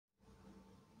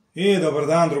I dobar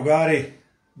dan, drugari.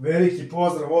 Veliki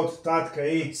pozdrav od Tatka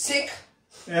i Sinka.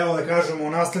 Evo da kažemo,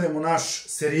 nastavljamo naš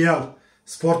serijal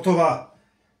sportova.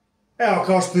 Evo,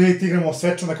 kao što vidite, igramo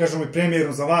svečano, da kažemo, i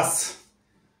premijerno za vas.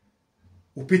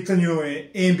 U pitanju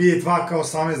je NBA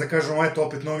 2K18, da kažemo, eto,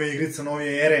 opet novije igrica,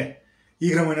 novije ere.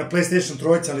 Igramo i na PlayStation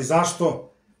 3, ali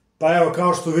zašto? Pa evo,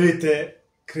 kao što vidite,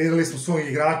 kreirali smo svog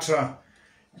igrača,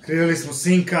 kreirali smo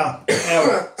Sinka. Evo,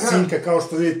 Sinka, kao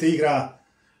što vidite, igra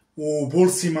u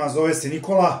Bullsima, zove se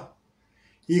Nikola.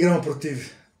 Igramo protiv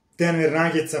Denver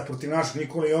Nuggetsa, protiv našeg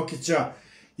Nikole Jokića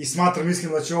i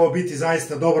mislim da će ovo biti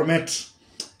zaista dobar meč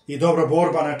i dobra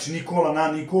borba, znači Nikola na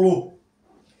Nikolu.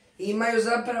 Imaju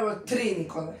zapravo 3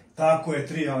 Nikole. Tako je,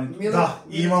 3, ali da,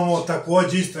 imamo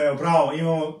takođe isto, evo, bravo,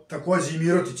 imamo takođe i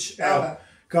Mirotić, evo,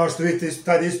 kao što vidite,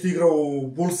 tada isto igrao u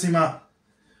Bullsima.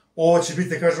 Ovo će biti,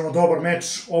 da kažemo, dobar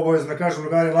meč, obavezno da kažemo,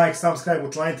 drugari, like, subscribe,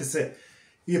 učlanite se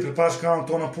i pretplaću kanal,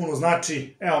 to nam puno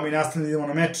znači. Evo, mi nastavljamo, idemo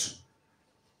na meč.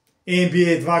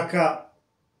 NBA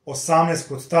 2K18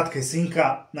 kod Tatka i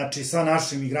Sinka, znači sa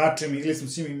našim igračem, igrali smo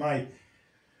svim i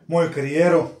moju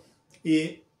karijeru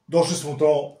i došli smo do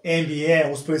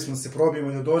NBA, uspeli smo da se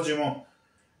probijemo i da dođemo.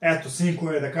 Eto,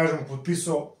 Sinko je, da kažemo,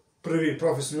 potpisao prvi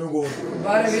profesionalni ugovor.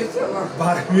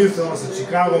 Barem virtualno sa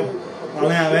Čikagom, ali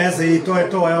nema veze i to je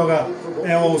to, evo ga,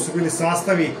 evo ovo su bili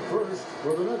sastavi.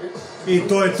 I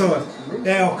to je to,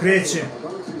 evo kreće.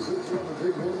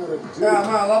 Evo,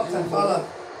 moja lopta, hvala.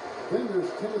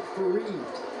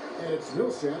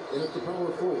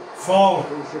 Faul.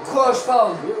 Koš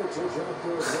faul.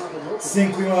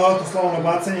 Sinko ima auto slavno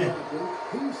bacanje.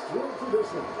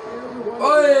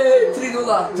 Oj,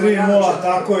 3-0. 3-0,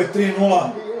 tako je, 3-0.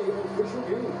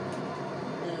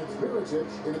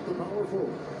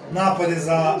 Napad je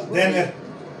za Denver.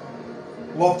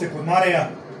 Lopte kod Marija.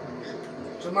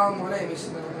 Što malo more,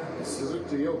 mislim da ne mislim.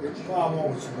 Pa,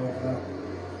 moguće da.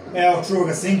 Evo, čuva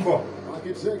ga Sinko.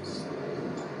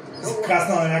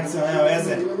 Kasnala reakcija, nema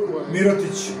veze.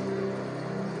 Mirotić.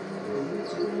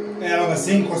 Evo ga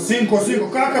Sinko,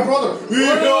 kakav prodor!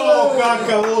 Ioo,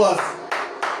 kakav ulaz!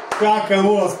 Kakav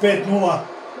ulaz, 5-0.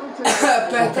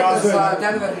 Petak za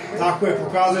Denver. Tako je,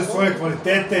 pokazuje svoje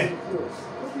kvalitete.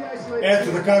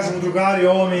 Eto, da kažemo, drugari,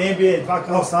 ovo mi je NBA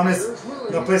 2K18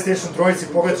 na PlayStation 3,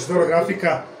 pogledajte što je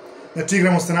grafika. Znači,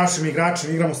 igramo sa našim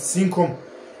igračem, igramo sa Sinkom,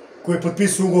 koji je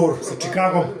potpisao ugovor sa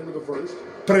Čikagom.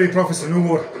 Prvi profesionalni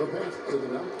ugovor,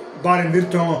 barem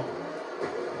virtualno.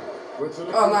 O,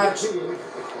 znači.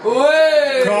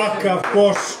 Kakav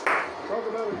koš.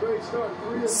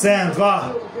 7-2.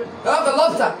 Evo ga,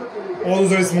 lopta.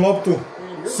 Oduzeli smo loptu.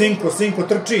 Sinko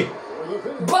trči.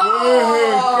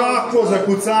 Kakvo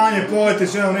zakucavanje, pogledajte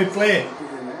još jedan replay.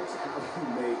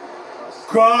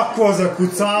 Kakvo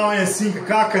zakucavanje Sinka,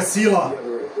 kakva sila.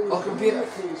 Okupira.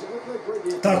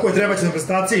 Tako je, treba će na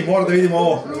prestaciji, mora da vidimo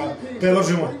ovo,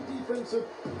 predložimo.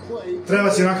 Treba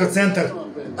će onakav centar. Evo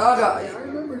ga.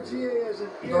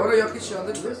 Dobro, Jokić je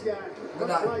odlično.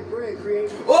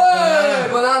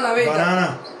 Oj, banana, vidite. Banana.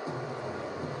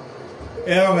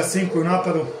 Evo ga Sinko u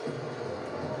napadu.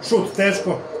 Šut,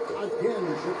 teško.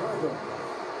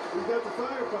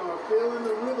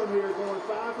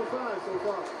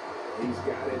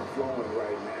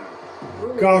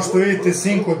 Kao što vidite,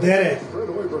 Sinko dere,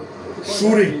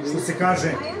 šuri, što se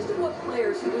kaže.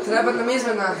 Treba nam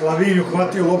izmena. Lavinju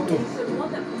hvatio loptu.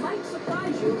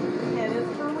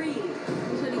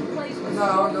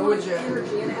 Da, onda uđe.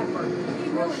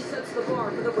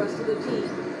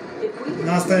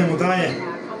 Nastavimo dalje.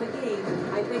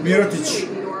 Mirotić.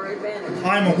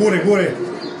 Ajmo, gure.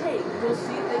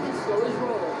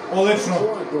 Odlično.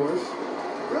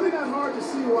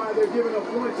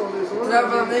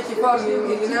 Treba nam neki faul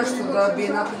ili nešto da bi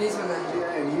napravili izmene.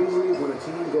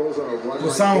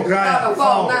 Do samog kraja. Evo,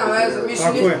 faul, nema veze.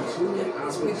 Tako je.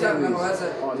 Nema veze.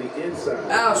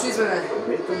 Evo, što izmene.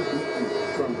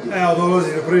 Evo,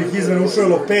 dolazi do prvih izmena. Ušao je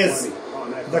Lopez,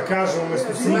 da kažemo,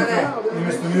 umjesto Sinka,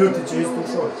 umjesto Mirotića isto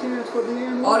ušao.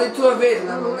 Ali tu je vid,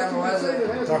 nema veze.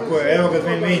 Tako je, evo ga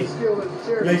Dwayne Wayne,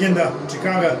 legenda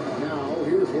Čikaga.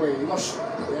 Može.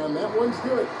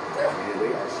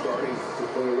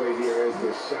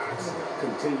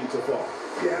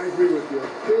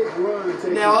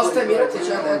 Ne, ostaje Mirotić,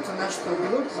 eto nešto.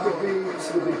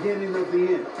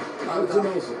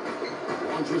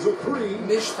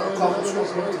 Ništa, kako ćemo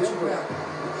Mirotić koja.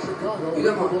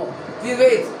 Idemo.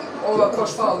 Dwayne, ovo je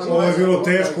koš faul. Ovo je bilo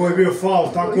teško, ovo je bio faul,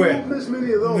 tako je.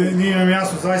 Nije nam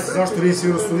jasno zaista zašto nisi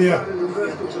igrao sudija.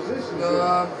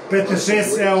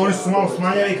 15-6, evo, oni su malo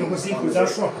smanjali kako Sinko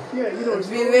izašao.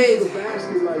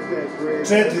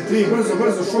 4-3,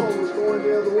 brzo, šut.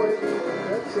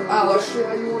 A, loš.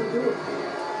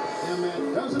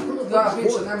 Da,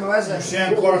 priča, nema veze. Još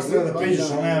jedan korak treba da priđeš,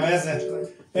 ali nema veze.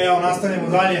 Evo, nastavimo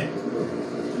dalje.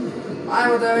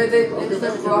 Ajmo da vidite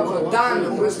nešto ovako, Dan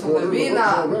umjesto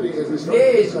Levina,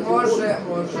 Vejt, može.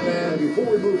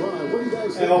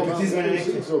 Evo opet izmene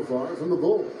neki.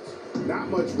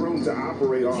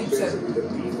 Zipser.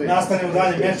 Nastavimo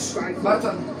dalje meč.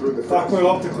 Barton. Tako je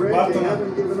lopte kod Bartona.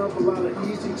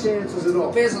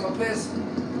 Lopez.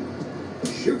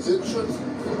 Šut.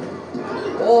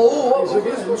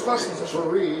 Uskašli se.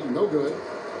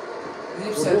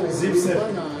 Zipser.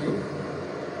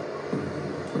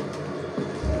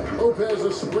 Lopez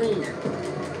a screen.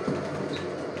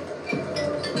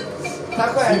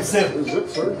 Tako je. Zipser.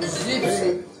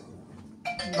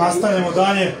 Nastavljamo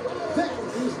dalje.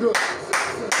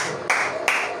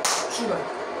 Šiba.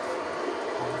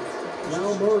 Now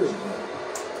Murray.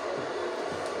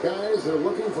 Guys, they're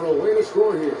looking for a way to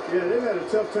score here. Yeah, they've had a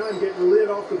tough time getting the lid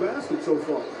off the basket so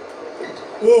far.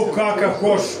 Kakav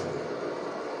koš.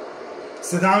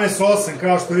 17-8,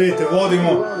 kao što vidite,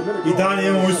 vodimo i dalje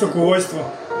imamo visoko vojstvo.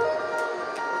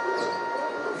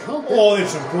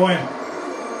 Odličan poen.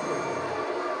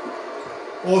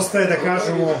 Ostaje da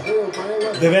kažemo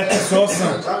 19-8.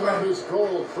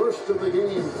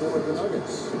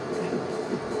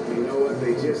 You know what?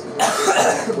 They just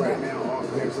right now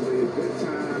offensively a good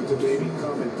time to maybe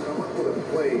come up with a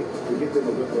play to get them a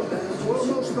good look. Well,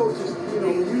 most coaches,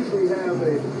 usually have a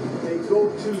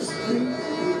go-to scheme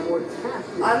or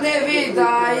tactic. A ne vi da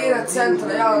igra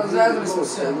centra, ja zvezali smo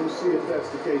se. We'll see if that's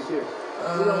the case here.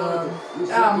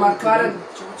 Evo, Markaren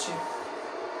će ući.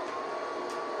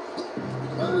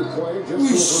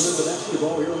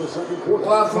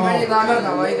 Ovako, meni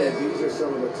namernava ide. These are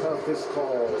some of the toughest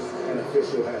calls an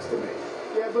official has to make.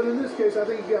 Yeah, but in this case, I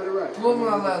think you got it right. The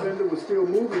defender was still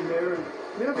moving there and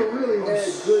never really had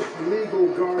good legal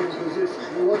guarding position.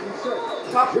 He wasn't safe.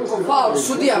 Kako faul,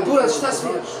 sudija, burac, šta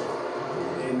smiješ?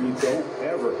 And you don't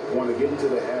ever want to get into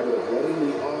the habit of letting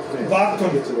the offense Barton,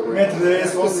 get to the rim.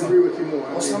 1,98 agree.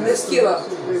 80 kila.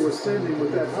 They were sending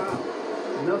with that foul.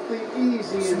 Nothing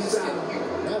easy inside.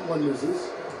 That one misses.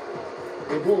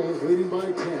 The Bulls leading by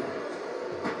 10.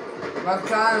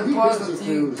 Markaren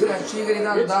poznati igrač igri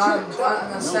dan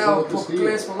seo po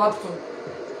klesmu loptu.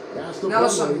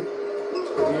 Nelson.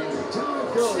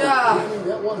 Ja.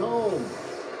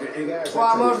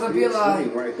 Ova možda bila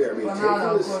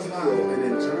banana, ko zna.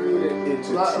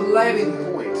 Levin.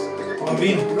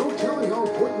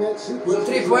 Za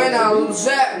 3 poena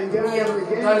uze, nije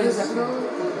dalje zakon.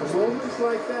 21-11.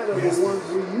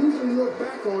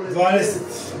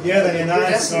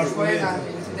 10 poena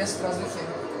ili 10 razlike.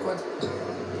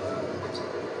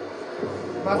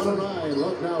 Barton.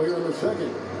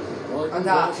 A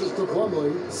da.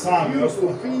 Sam je ostao.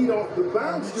 Feed off the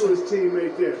bounce to his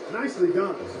teammate there. Nicely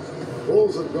done.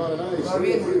 Bulls have got a nice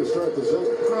opportunity to start the second.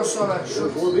 Crossover,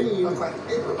 shoot. Tako je.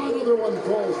 Another one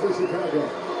falls for Chicago.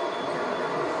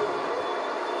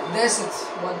 10,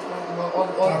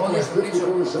 odlično pričao.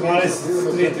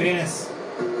 23-13.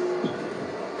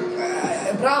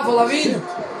 Bravo, Lavin!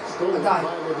 Daj.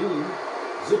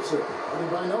 Zipser,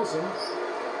 running by Nelson.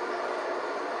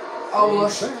 A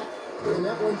loš. And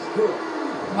that one's good.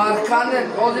 Markaren,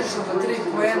 odlično za 3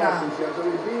 poena.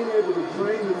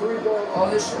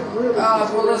 Odlično.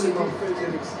 Polazimo.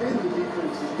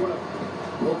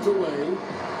 Looked away.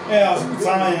 Evo,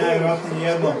 spucavanje najvjerojatnije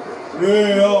jedno.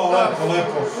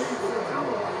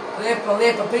 Lepo.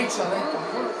 Lepa priča, lepa.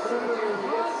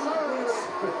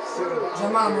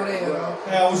 Jamal Murray.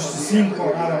 Evo, ući će Sinko,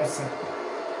 nadam se.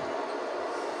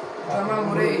 Jamal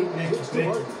Murray. Neki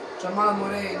prekid. Jamal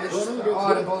Murray, nešto. Ovo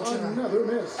je bolčina.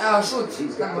 Evo, šut,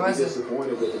 nema veze.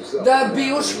 Da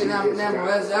bi ušli, nema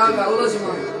veze. Evo ga, ulazimo.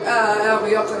 Evo ga,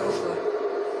 Joker ušla.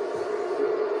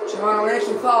 Će malo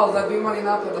neki faul da bi imali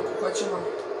napad ako hoćemo.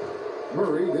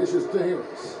 Murray dishes to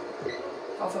Harris.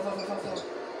 Faul.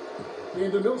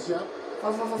 Into Millsap.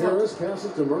 Faul. Harris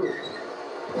passes to Murray.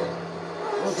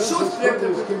 Šut,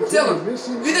 cijelo.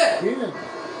 Ide!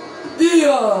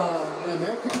 Ija! And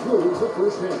that concludes the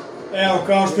first half. Evo,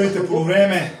 kao što vidite,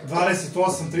 polovreme,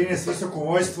 28-13, visoko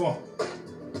vojstvo.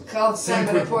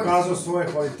 Sinko je pokazao svoje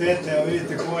kvalitete, evo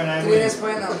vidite ko je najbolji. 13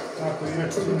 poena. Tako,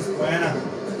 igrač 13 poena.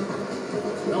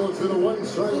 Now it's been a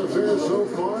one-sided affair so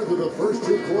far for the first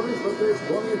 2 quarters, but there's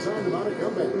plenty of time to mount a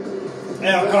comeback.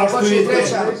 Evo, kao što vidite,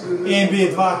 NBA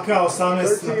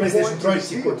 2K18 na PlayStation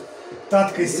 3 kod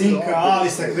Tatka i Sinka, ali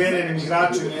sa kreiranim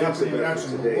igračima i naprednim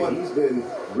igračima.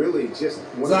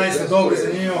 Zaista dobro za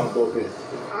njima. I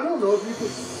don't know if you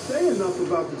could say enough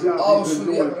about the job he's been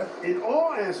doing in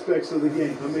all aspects of the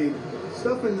game. I mean,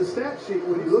 stuff in the stat sheet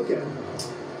when you look at it.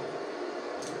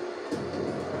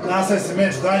 Nastaje se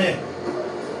meč dalje.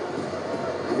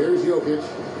 Here's Jokic.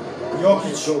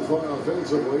 Jokić. So far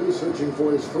offensively, searching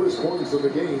for his first points of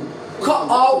the game.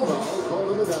 Called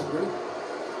in the doctor.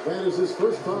 That is his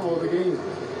first foul of the game.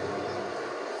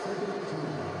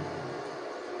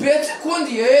 5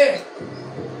 sekundi, je!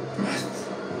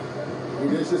 He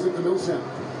dishes it to Millsap.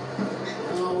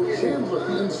 Now Chandler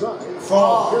inside.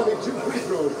 Foul. Nearly 2 free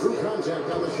throws, true contact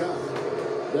on the shot.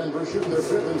 Denver shooting their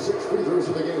 5th and 6th free throws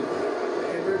of the game.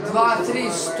 2-3,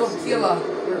 100 kila.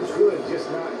 They're good, just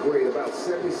not great. About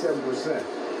 77%.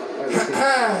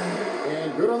 And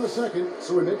good on the second,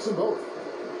 so he makes them both.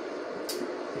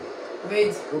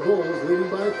 Wade. The Bulls leading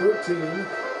by 13.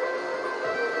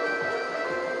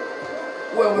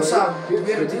 Evo sam,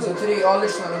 Mirotić za 3,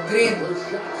 odlično, Green.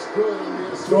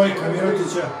 Trojka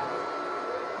Mirotića.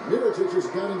 Mirotić has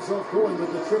got himself going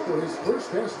with the triple, his first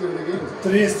basket of the game.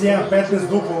 31, 15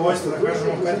 duplo vojstvo, da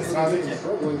kažemo 15 razlike.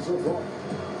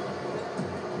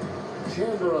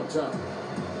 Chandler up top.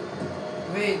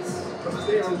 Wade.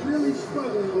 They are really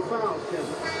struggling with fouls,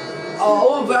 Kevin. A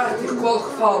ovo brati koliko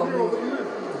faula mogu.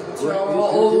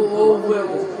 Ovo je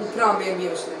pravo mi je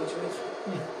mješno, neću reći.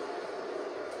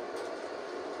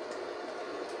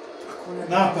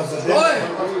 Napad za Denver.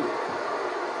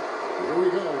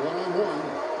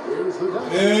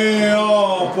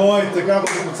 Pojte kako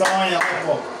je kucavanja,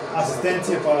 lepo.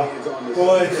 Asistencije pa,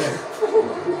 pojte.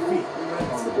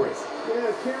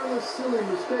 Yeah, careless, silly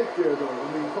mistake there, though. I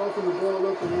mean, coughing the ball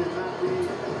up and not being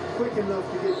quick enough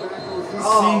to get back on defense.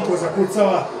 Sinko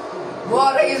zakucava.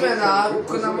 Mora izmena,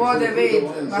 ako nam ode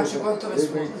Wade, znači gotovi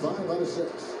smo.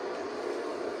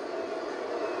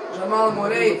 Jamal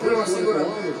Murray, prvo siguran.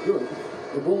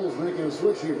 The Bulls making a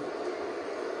switch here.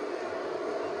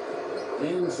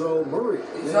 Enzo Murray.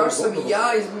 Zašto sam i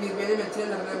ja izmenim je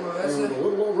trener, nema veze. And a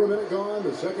little over a minute gone,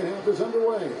 the second half is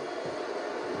underway.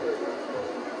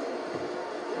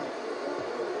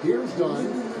 Here's Dunn.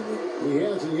 He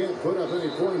hasn't yet put up any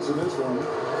points in this one.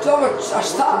 Dobro, a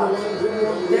šta?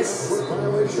 Yes.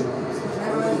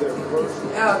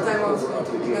 Evo, time out.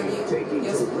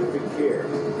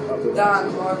 Dan,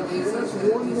 mogu da izlazi.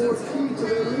 One more key to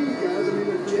their lead, guys. I mean,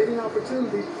 they're creating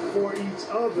opportunities for each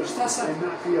other and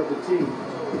not the other team.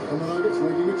 And the Nuggets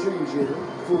making a change here.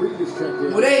 Fareed is checked in.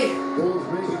 Murray. Bulls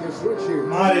making a switch here.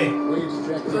 Mari. Wade's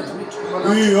checked in.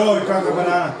 Oj, kako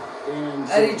banana.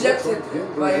 Rejected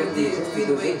by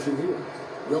Finn Wade.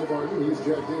 Bill Barton, he's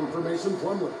checked in for Mason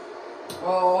Plumlee.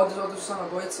 Ovdje su sama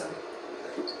bojica.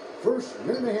 First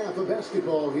minute and a half of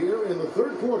basketball here in the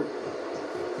third quarter.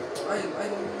 Ajde.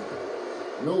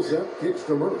 Millsap kicks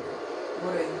to Murray.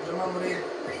 Murray, Jamal Murray.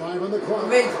 5 on the clock.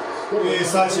 Wade. I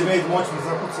sad će Wade moćno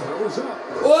zakucati.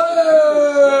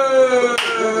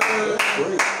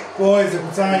 Poj,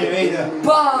 zakucanje Wade-a.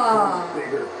 Bam!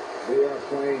 They are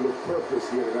playing with purpose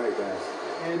here tonight, guys.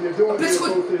 And they're doing it on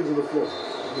both ends of the floor.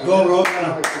 Dobro,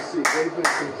 odmah. They've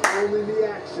been controlling the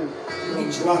action on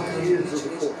both ends of the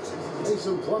court.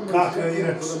 Mason Plumlee Kakav checked in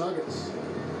igrač. for the Nuggets.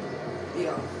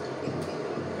 Ja.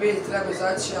 Wade treba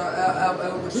izaći,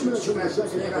 evo Bučić ću metu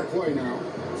s njega.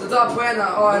 Za 2 poena,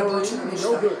 Bolčina ništa.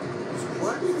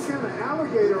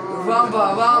 Vamba,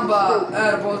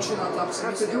 Bolčina, tako sam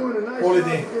mislio.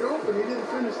 Holiday.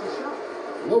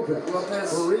 Lopez. Lopez.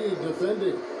 Fareed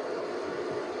defending.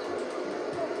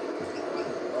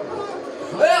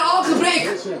 Ankle break!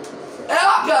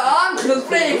 Evo ga, ankle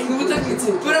break na utakmici.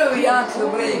 Prvi ankle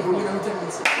break na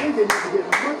utakmici.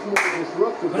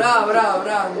 Bravo.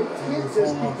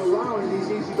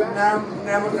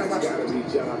 Ne mogu da znaš.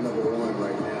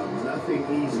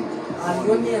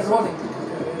 Ali on je rolling.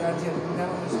 Ne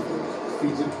mogu da znaš.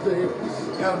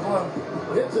 Evo, Bor.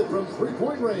 Hits it from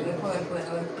three-point range.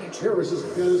 Harris has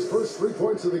got his first 3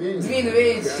 points of the game. Green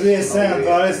Wade.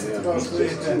 37-20, kao što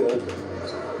vidite.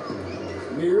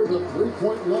 Near the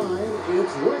three-point line,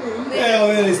 it's Wade. Evo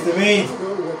vidjeli ste Wade.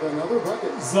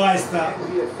 Zaista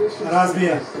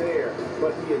razbija.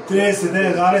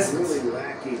 39-20.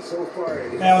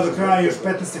 Evo do kraja još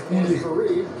 15 sekundi.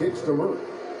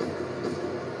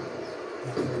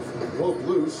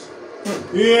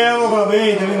 I evo ga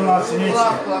Wade, da vidimo da se neće.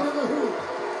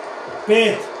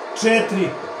 5, 4,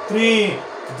 3,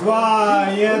 2,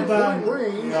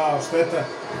 1. Jao, šteta.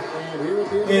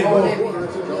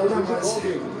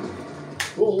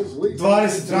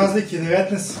 20 razlike,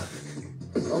 19.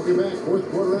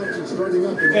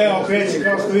 Evo kreće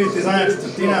kao što vidite zadnja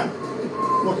četvrtina.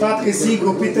 Od Tatka i Sinka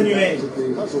u pitanju je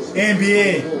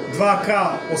NBA 2K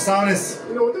 18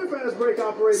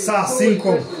 sa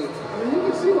Sinkom.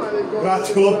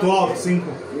 Vratio loptu out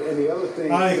Sinko.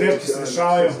 Ali greške se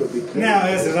dešavaju. Nema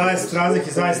veze, 20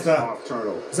 razlike,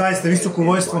 zaista visoko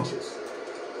vojstvo.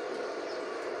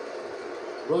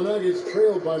 The Nuggets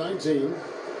trailed by 19.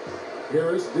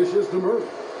 Harris dishes to Murray.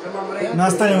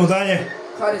 Nastavljamo dalje.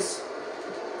 Harris.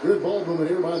 Good ball movement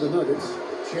here by the Nuggets.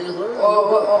 Chandler.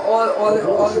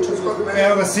 Odličan skok mene.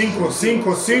 Evo ga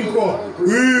Sinko.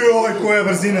 Oj, koja je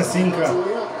brzina Sinka.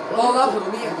 Ovo napadu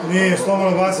nije. Nije,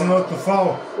 slobodno baci notno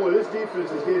faul. Boy, this defense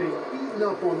is getting eaten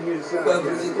up on the inside.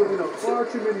 They're giving up far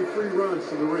too many free runs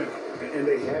to the rim. And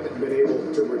they haven't been able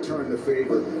to return the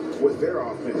favor with their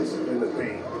offense in the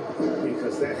paint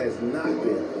because that has not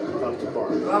been up to par.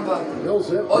 Lamba.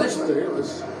 Odlično.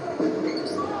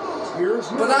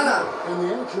 Banana.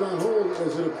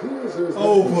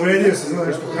 Ovo, povredio se za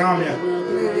nešto kramlja.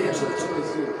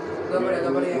 Dobar je.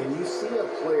 When you see a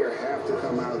player have to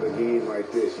come out of the game like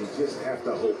this, you just have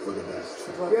to hope for the best.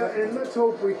 Yeah, and let's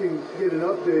hope we can get an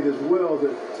update as well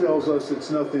that tells us it's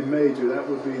nothing major. That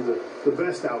would be the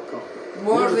best outcome.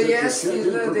 Možda jesi,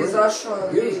 izgleda izašao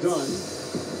Gates.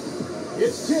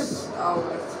 It's tipped.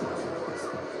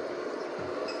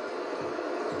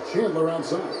 Chandler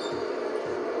outside.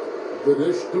 The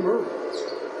dish to Murray.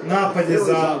 Napad je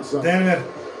za Denver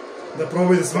da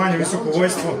probaju da smanje visoko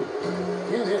vojstvo.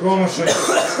 Promašaj,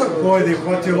 pojede i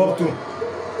hvatio loptu.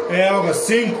 Evo ga,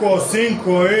 Sinko,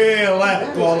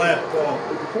 lepo.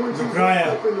 Do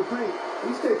kraja.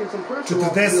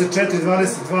 44-22,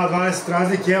 20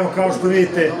 razlike, evo kao što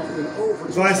vidite,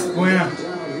 20 pojena.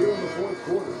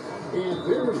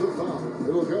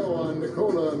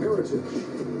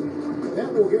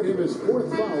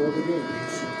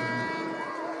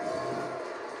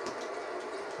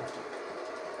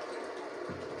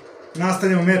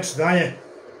 Nastavljamo meč dalje.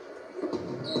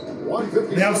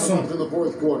 Nelson.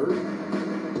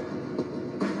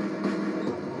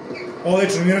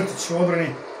 Odličan Mirotić u odbrani.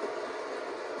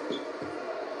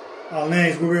 Ali ne,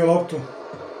 izgubio loptu.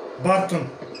 Barton.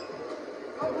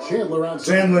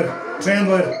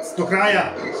 Chandler, do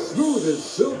kraja.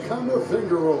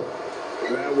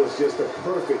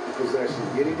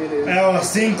 Evo ga,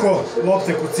 Sinko,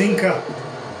 lopte kod Sinka.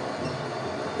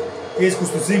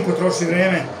 Iskusno Sinko troši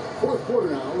vreme.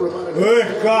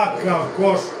 Kakav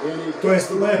koš. To je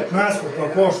lep naskupan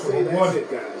koš.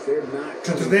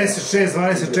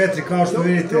 46-24 kao što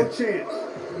vidite.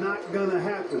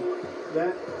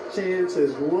 That chance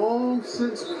has long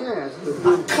since passed of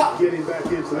them getting back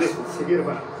into this one. Forget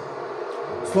about it.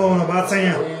 Slobodno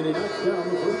bacanje.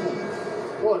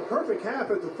 Well, a perfect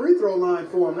half at the free throw line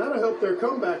for them. That'll help their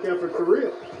comeback effort for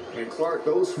real. And Clark,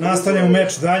 those nastavljamo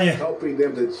meč dalje. Helping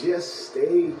them to just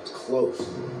stay close.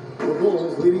 The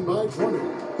Bulls leading by 20.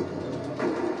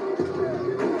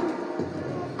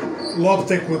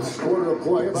 Lopte kod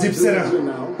Zipsera.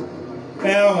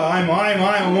 Evo ga,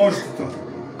 ajmo, možete to.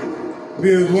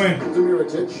 Bio je udvojen.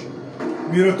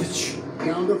 Mirotić.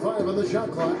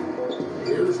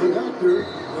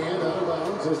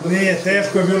 Nije,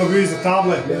 teško je bilo bio iza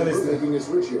table.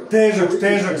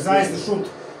 Težak, zaista šut.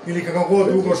 Ili kakav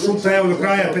god ugao šuta, evo do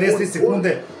kraja, 53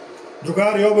 sekunde.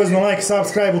 Drugari, obavezno like,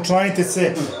 subscribe, učlanite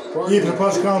se i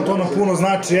pretplaću kanal, to nam puno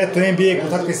znači. Eto, NBA kod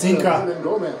Tatka i Sinka.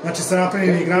 Znači, sa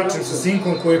napravljenim igračem, sa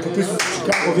Sinkom, koji je potpisao sa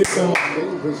Chicago virtualno.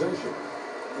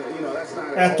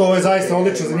 Eto, ovo je zaista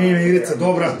odlična, zanimljiva igrica,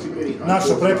 dobra.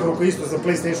 Naša preporuka isto za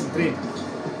PlayStation 3.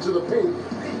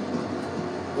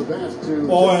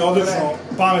 Ovo je odlično,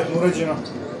 pametno urađeno.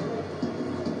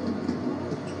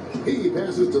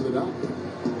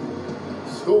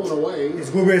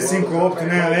 Izgubio je Sinko loptu,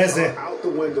 nema veze.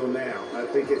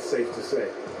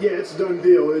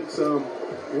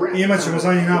 Imaćemo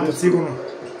za njih napad, sigurno.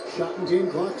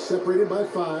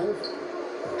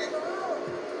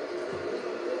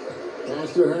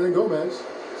 Pass to Hernan Gomez.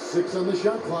 6 on the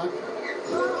shot clock.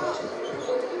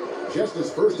 Just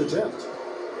his first attempt.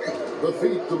 The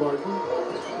feet to Barton.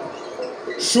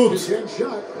 Šut.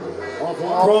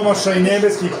 Promašaj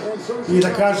nebeskih i da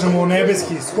kažemo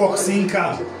nebeski skok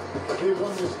Sinka.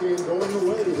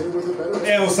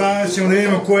 Evo sada ćemo da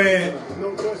vidimo ko je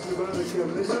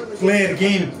player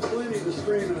game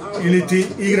ili ti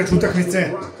igrač utakmice.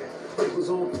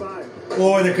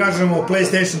 Ovo je da kažemo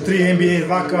PlayStation 3, NBA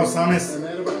 2K18.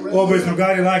 Obavezno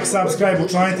drugari, like, subscribe,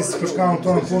 učlanite se, poškavam,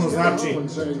 to nam puno znači.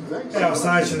 Evo,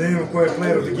 sada ćemo da vidimo ko je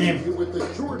player of the game.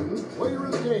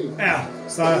 Evo,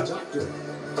 sada.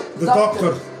 The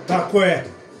Doctor, tako je.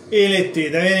 Ili ti,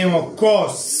 da vidimo ko?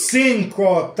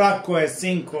 Sinko, tako je,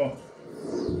 Sinko.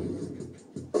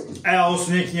 Evo, ovo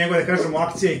su neki njegove, da kažemo,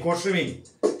 akcije i koševi.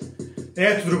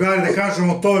 Eto, drugari, da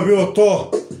kažemo, to je bilo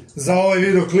to za ovaj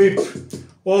videoklip.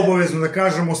 Obavezno da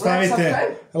kažemo, stavite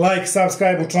like,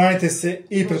 subscribe, učlanite se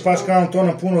i pretplaću kanal, to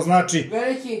nam puno znači.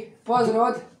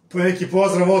 Veliki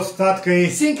pozdrav od Tatka i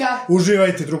Sinka.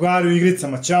 Uživajte drugari u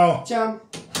igricama, ćao. Ćao.